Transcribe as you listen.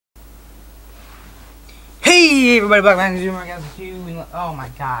Hey everybody, back to Super Mario Galaxy 2. Oh my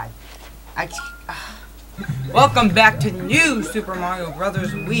god. Welcome back to New Super Mario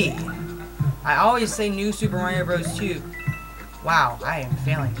Brothers Wii. I always say New Super Mario Bros. 2. Wow, I am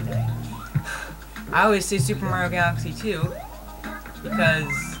failing today. I always say Super Mario Galaxy 2 because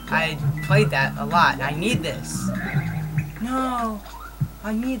I played that a lot. I need this. No,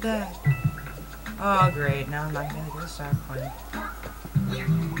 I need that. Oh great, now I'm not gonna get a star point.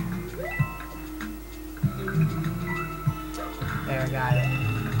 There, I got it.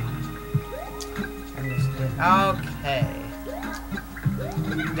 I missed it. Okay.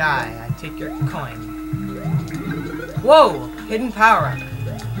 Die. I take your coin. Whoa! Hidden power up.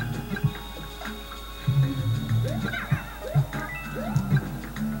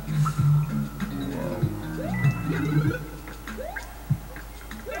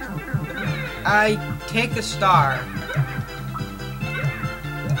 I take a star.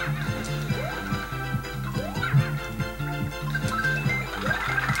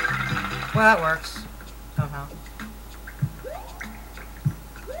 Well, that works. Somehow.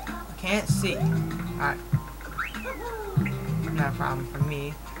 I can't see. Alright. Not a problem for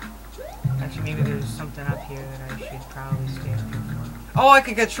me. Actually, maybe there's something up here that I should probably stay up here for. Oh, I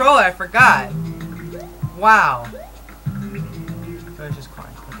can control it! I forgot! Wow. Where's this coin?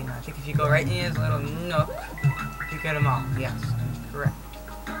 Okay, no, I think if you go right in his little nook, you get them all. Yes, correct.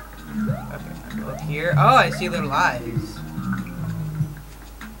 Okay, I go up here. Oh, I see little eyes.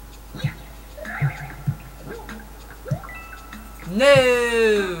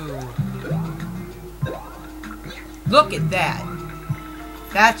 No! Look at that!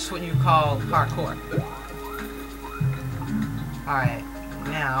 That's what you call parkour. Alright,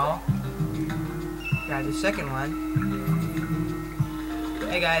 now grab the second one.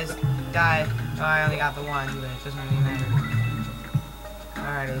 Hey guys, die. Oh, I only got the one, but it doesn't really matter.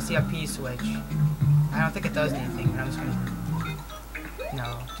 Alright, I see a P switch. I don't think it does anything, but I'm just gonna...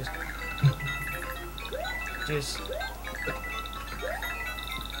 No, just...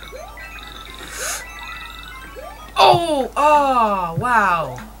 Oh! Oh!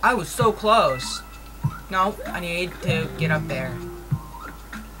 Wow! I was so close. No, I need to get up there.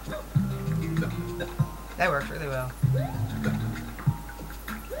 That works really well.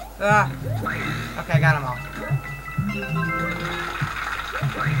 Ah! Okay, I got them all.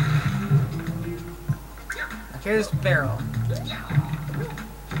 Now here's the barrel.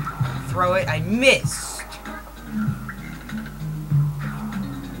 Throw it. I missed!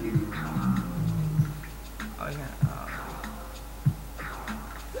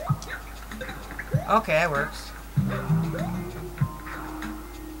 Okay, that works.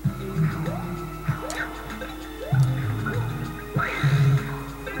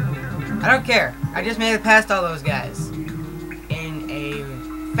 I don't care. I just made it past all those guys. In a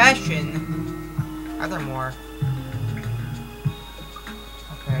fashion. Are there more?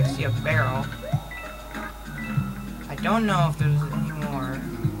 Okay, I see a barrel. I don't know if there's any more.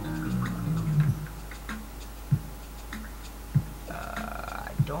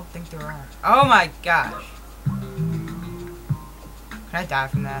 I don't think there are. Oh my gosh. Can I die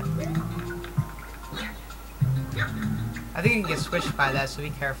from that? I think you can get squished by that, so be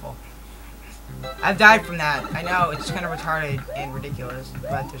careful. I've died from that. I know, it's kind of retarded and ridiculous,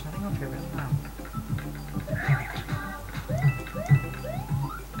 but there's nothing up here really. No.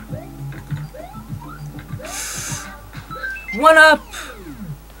 One up!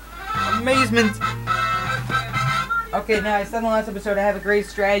 Amazement! Okay, now I said in the last episode I have a great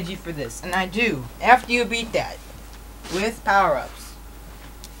strategy for this, and I do. After you beat that, with power-ups,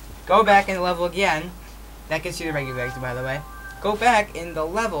 go back in the level again. That gets you the regular eggs, by the way. Go back in the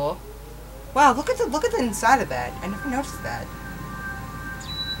level. Wow, look at the inside of that. I never noticed that.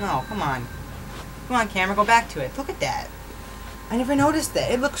 No, come on. Come on, camera, go back to it. Look at that. I never noticed that.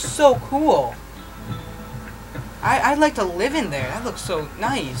 It looks so cool. I'd like to live in there. That looks so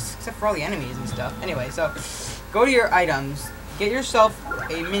nice. Except for all the enemies and stuff. Anyway, so go to your items. Get yourself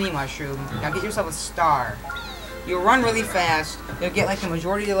a mini mushroom. Now get yourself a star. You'll run really fast. You'll get like the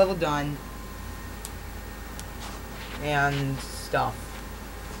majority of the level done. And stuff.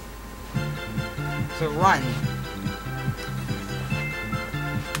 So run.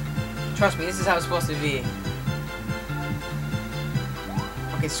 Trust me, this is how it's supposed to be.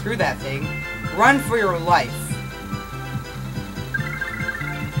 Okay, screw that thing. Run for your life.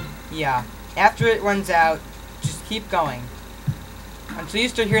 Yeah. After it runs out, just keep going. Until you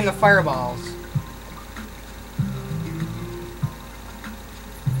start hearing the fireballs.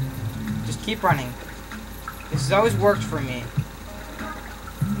 Just keep running. This has always worked for me.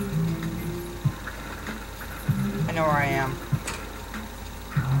 I know where I am.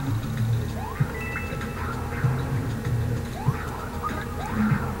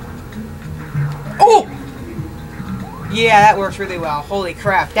 Yeah, that works really well. Holy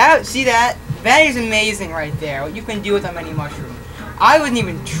crap. See that? That is amazing right there. What you can do with a mini mushroom. I wasn't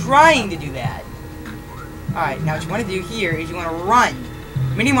even trying to do that. Alright, now what you want to do here is you want to run.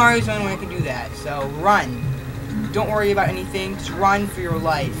 Mini Mario's the only one who can do that. So, run. Don't worry about anything. Just run for your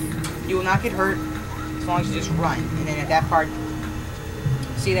life. You will not get hurt as long as you just run. And then at that part,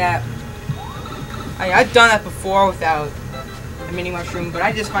 see that? I've done that before without a mini mushroom, but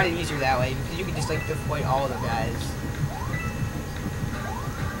I just find it easier that way because you can just like avoid all of the guys.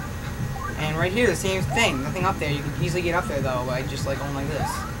 And right here, the same thing. Nothing up there. You can easily get up there though by just like going like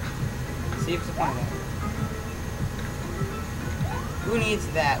this. See what's the point of that? Who needs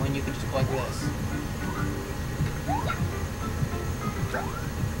that when you can just go like this?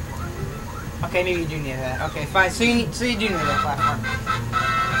 Okay, maybe you do need that. Okay, fine. So you do need that platform.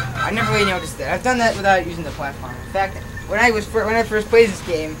 I never really noticed that. I've done that without using the platform. In fact, when I first played this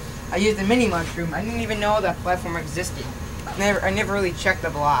game, I used the mini mushroom. I didn't even know that platform existed. I never really checked the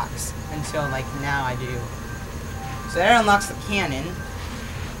blocks until like now I do. So that unlocks the cannon.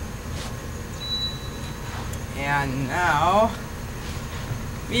 And now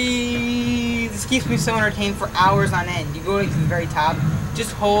this keeps me so entertained for hours on end. You go to the very top,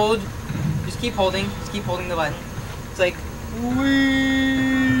 just keep holding the button. It's like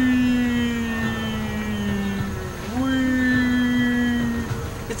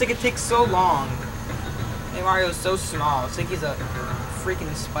it's like it takes so long. Hey, Mario's so small. It's like he's a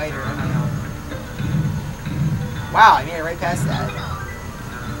freaking spider. I don't know. Wow, I made it right past that.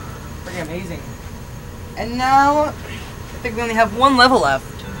 Pretty amazing. And now, I think we only have one level left.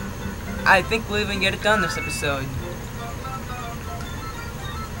 I think we'll even get it done this episode.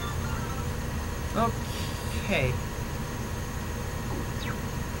 Okay.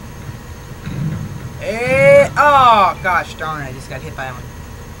 Oh, gosh darn it, I just got hit by one.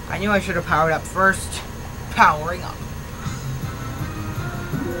 I knew I should have powered up first. Powering up.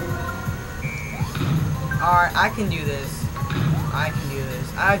 Alright, I can do this.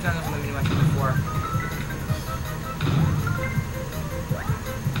 I've done this with a mini mushroom before.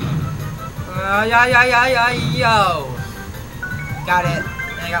 Yo! Got it.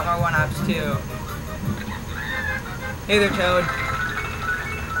 And I got more 1-ups too. Hey there, Toad.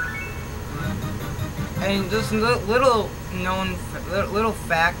 And this little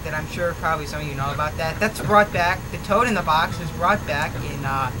fact that I'm sure probably some of you know about that's brought back. The Toad in the box is brought back in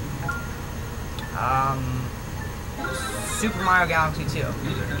Super Mario Galaxy 2.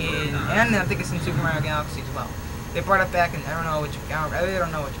 And I think it's in Super Mario Galaxy as well. They brought it back, and I really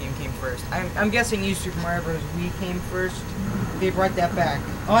don't know which game came first. I'm guessing New Super Mario Bros. Wii came first. They brought that back.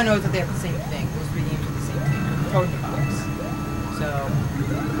 All I know is that they have the same thing. Those three games are the same thing. Toad in the box. So,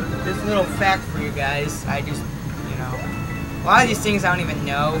 this little fact for you guys. I just, a lot of these things I don't even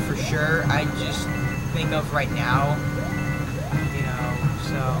know for sure. I just think of right now.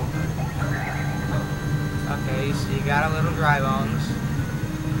 So. Okay, so you got a little dry bones.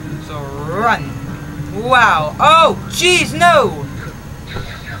 So, run! Wow! Oh, jeez, no!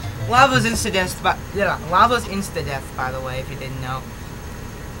 Lava's insta-death, by the way, if you didn't know.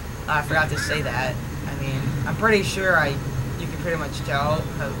 I forgot to say that. I mean, I'm pretty sure you can pretty much tell,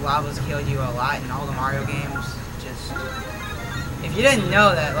 because lava's killed you a lot in all the Mario games. Just, if you didn't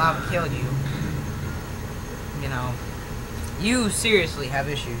know that lava killed you, you seriously have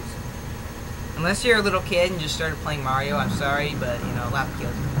issues. Unless you're a little kid and just started playing Mario, I'm sorry, but, lava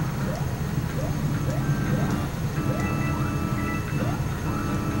kills you.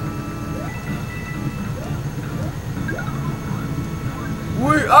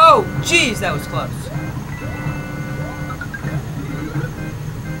 Oh, jeez, that was close.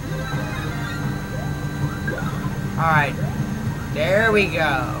 Alright, there we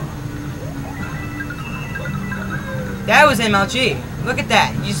go. That was MLG. Look at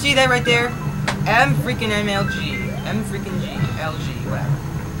that. You see that right there? M freaking MLG. M freaking G. LG, whatever.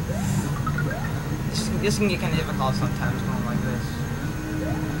 This can get kind of difficult sometimes going like this.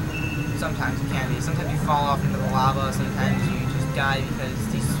 Sometimes it can be. Sometimes you fall off into the lava. Sometimes you just die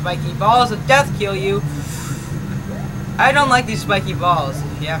because these spiky balls of death kill you. I don't like these spiky balls.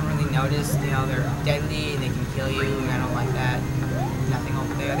 If you haven't really noticed, they're deadly and they can kill you, and I don't like that. Nothing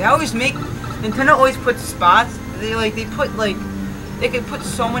over there. They always make... Nintendo always puts spots. They could put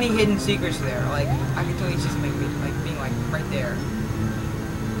so many hidden secrets there. Like, I can totally see something being like right there.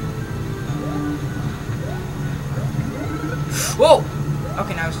 Whoa!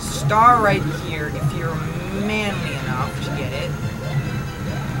 Okay, now star right here if you're manly enough to get it.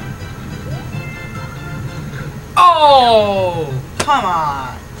 Oh! Come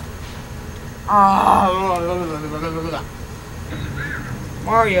on! Oh.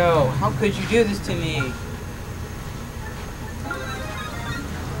 Mario, how could you do this to me?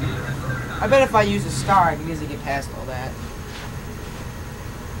 I bet if I use a star, I can easily get past all that.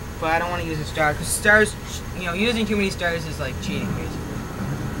 But I don't want to use a star, because stars, you know, using too many stars is like cheating, basically.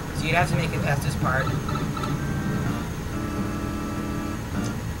 So you'd have to make it past this part.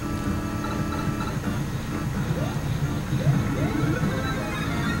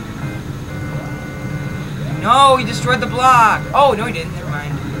 No, he destroyed the block! Oh, no he didn't, never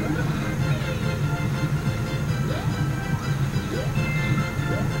mind.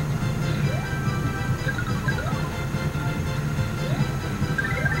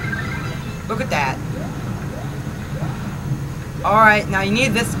 Look at that. Alright, now you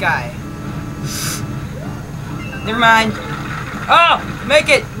need this guy. Never mind. Oh! Make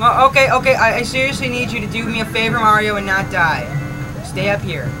it! Well, okay, okay, I seriously need you to do me a favor, Mario, and not die. Stay up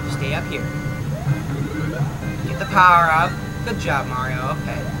here. Stay up here. Get the power up. Good job, Mario.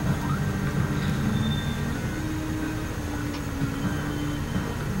 Okay.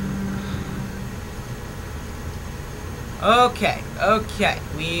 Okay, okay,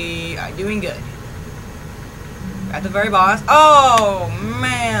 we are doing good. At the very boss. Oh,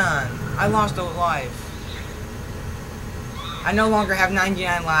 man! I lost a life. I no longer have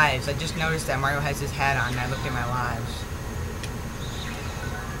 99 lives. I just noticed that Mario has his hat on and I looked at my lives.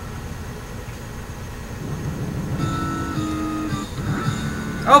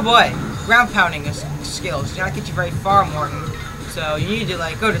 Oh boy! Ground pounding skills do not get you very far, Morton. So you need to,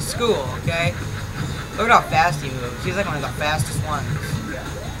 like, go to school, okay? Look at how fast he moves. He's like one of the fastest ones.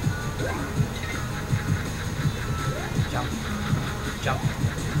 Jump. Jump.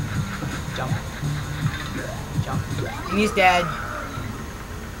 Jump. Jump. And he's dead.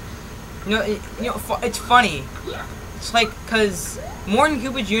 You know, it's funny. It's like, cause Morton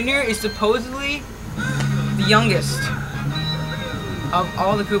Koopa Jr. is supposedly the youngest of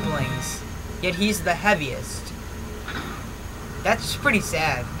all the Koopalings, yet he's the heaviest. That's pretty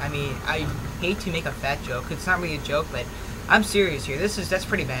sad. I mean, I hate to make a fat joke. It's not really a joke, but I'm serious here. That's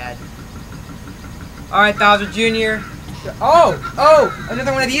pretty bad. Alright, Bowser Jr. Oh!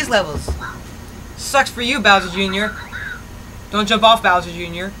 Another one of these levels. Sucks for you, Bowser Jr. Don't jump off, Bowser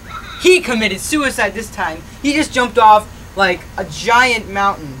Jr. He committed suicide this time. He just jumped off, like, a giant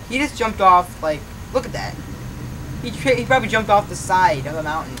mountain. He just jumped off, like, look at that. He probably jumped off the side of a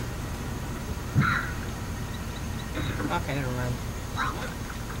mountain. Okay, never mind.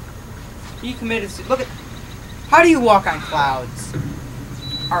 He committed suicide. Look at... How do you walk on clouds?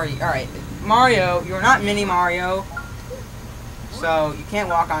 Alright. Mario, you're not Mini Mario. So, you can't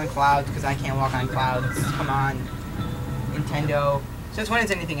walk on clouds, because I can't walk on clouds. Come on. Nintendo. Since when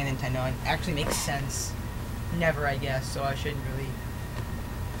is anything in Nintendo? It actually makes sense. Never, I guess, so I shouldn't really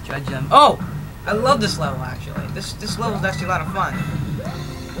judge them. Oh! I love this level, actually. This level is actually a lot of fun.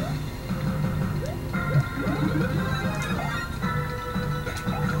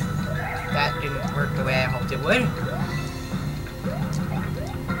 That didn't work the way I hoped it would.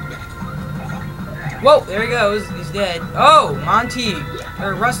 Whoa! There he goes. He's dead. Oh! Monty!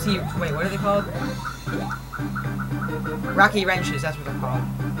 Or Rusty. Wait, what are they called? Rocky Wrenches. That's what they're called.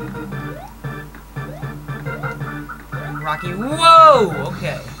 Rocky. Whoa!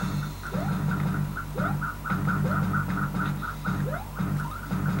 Okay.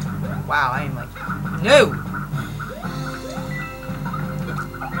 Wow, I am like... No!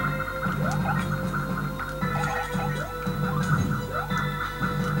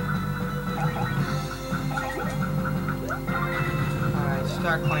 Alright,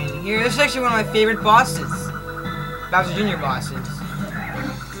 start playing here. This is actually one of my favorite bosses. Bowser Jr. bosses.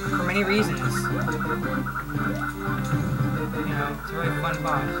 For many reasons. You know, it's a very fun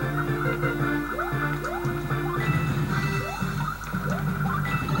boss.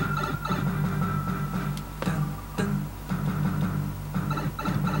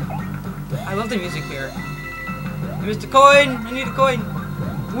 I love the music here. I missed a coin! I need a coin!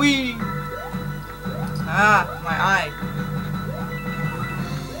 Whee! Ah, my eye.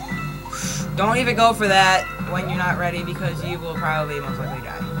 Don't even go for that when you're not ready, because you will probably most likely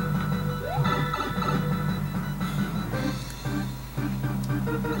die.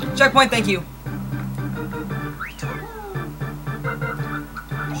 Checkpoint, thank you.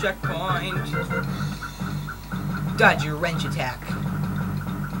 Checkpoint. Dodge your wrench attack.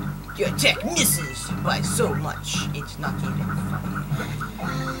 Your attack misses by so much, it's not even funny.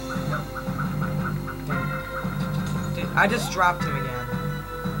 I just dropped him again.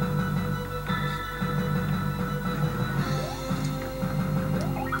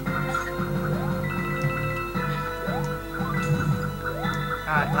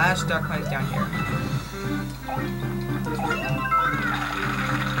 Alright, last Dark Plane's down here.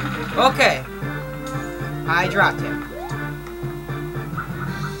 Okay. I dropped him.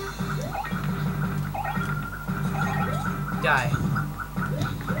 Die.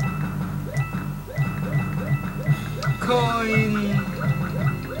 Coin.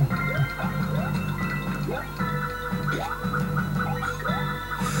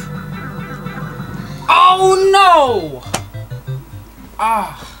 Oh no!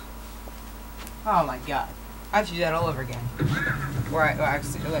 Ah. Oh my god. I have to do that all over again.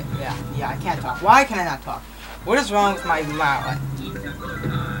 Yeah, I can't talk. Why can I not talk? What is wrong with my mouth?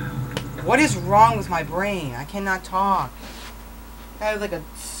 What is wrong with my brain? I cannot talk. I have like a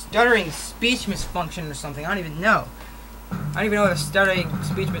stuttering speech misfunction or something. I don't even know. I don't even know what a stuttering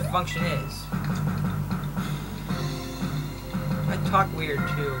speech misfunction is. I talk weird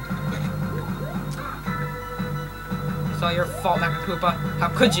too. It's all your fault, Dr. Koopa. How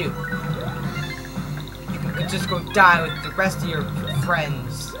could you? You could just go die with the rest of your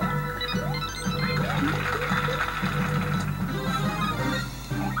friends.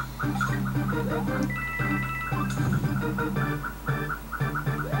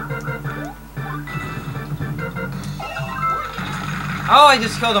 Oh, I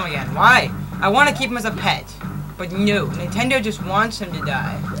just killed him again. Why? I want to keep him as a pet. But no, Nintendo just wants him to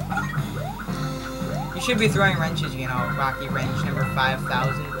die. You should be throwing wrenches, you know, Rocky Wrench number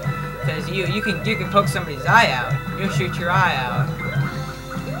 5000. Because you can poke somebody's eye out. You'll shoot your eye out.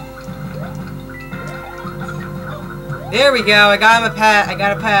 There we go, I got him a pet. I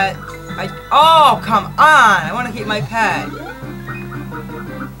got a pet. Oh, come on! I want to keep my pet.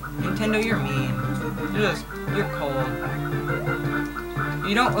 Nintendo, you're mean. You're cold.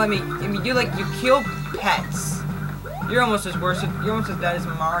 You don't let me. I mean, you kill pets. You're almost as bad as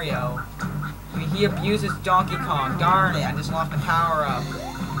Mario. I mean, he abuses Donkey Kong. Darn it! I just lost my power up.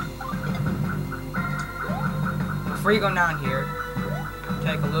 Before you go down here,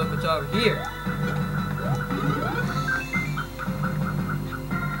 take a look what's over here.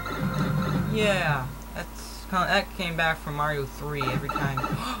 Yeah, that came back from Mario 3 every time.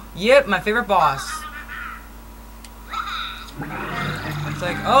 Yep, my favorite boss. It's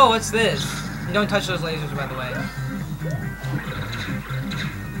like, oh, what's this? You don't touch those lasers, by the way.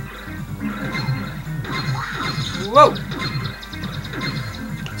 Whoa!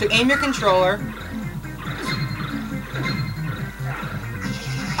 So aim your controller.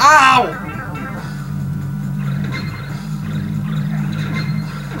 Ow!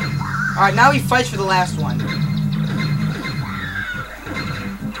 Alright, now he fights for the last one.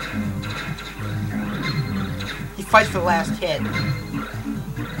 He fights for the last hit.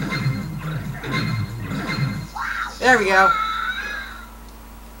 There we go.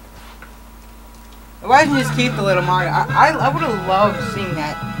 Why didn't you just keep the little Mario? I would have loved seeing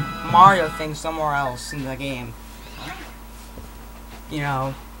that Mario thing somewhere else in the game. You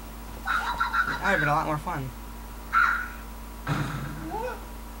know, that would have been a lot more fun.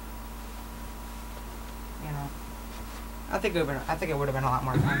 You know, I think it would have been a lot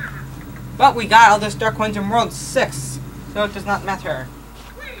more fun. But we got all this Dark Coins in World 6, so it does not matter.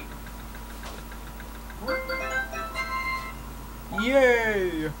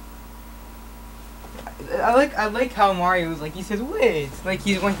 Yay! I like how Mario is like, he says wait, like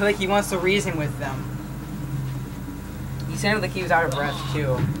he wants to reason with them. He sounded like he was out of breath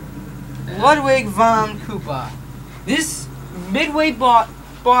too. Ludwig von Koopa. This Midway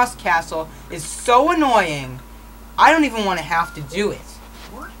boss castle is so annoying. I don't even want to have to do it.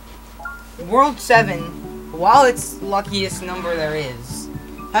 World 7, while it's luckiest number there is,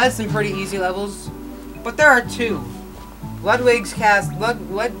 has some pretty easy levels, but there are two. Ludwig's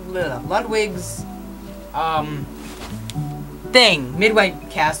thing, Midway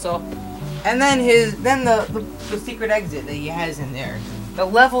Castle, and then the secret exit that he has in there. The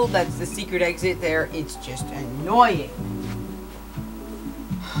level that's the secret exit there, it's just annoying.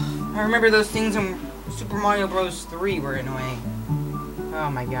 I remember those things in Super Mario Bros. 3 were annoying. Oh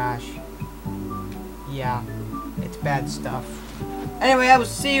my gosh. Yeah, it's bad stuff. Anyway, I will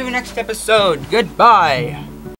see you in the next episode. Goodbye.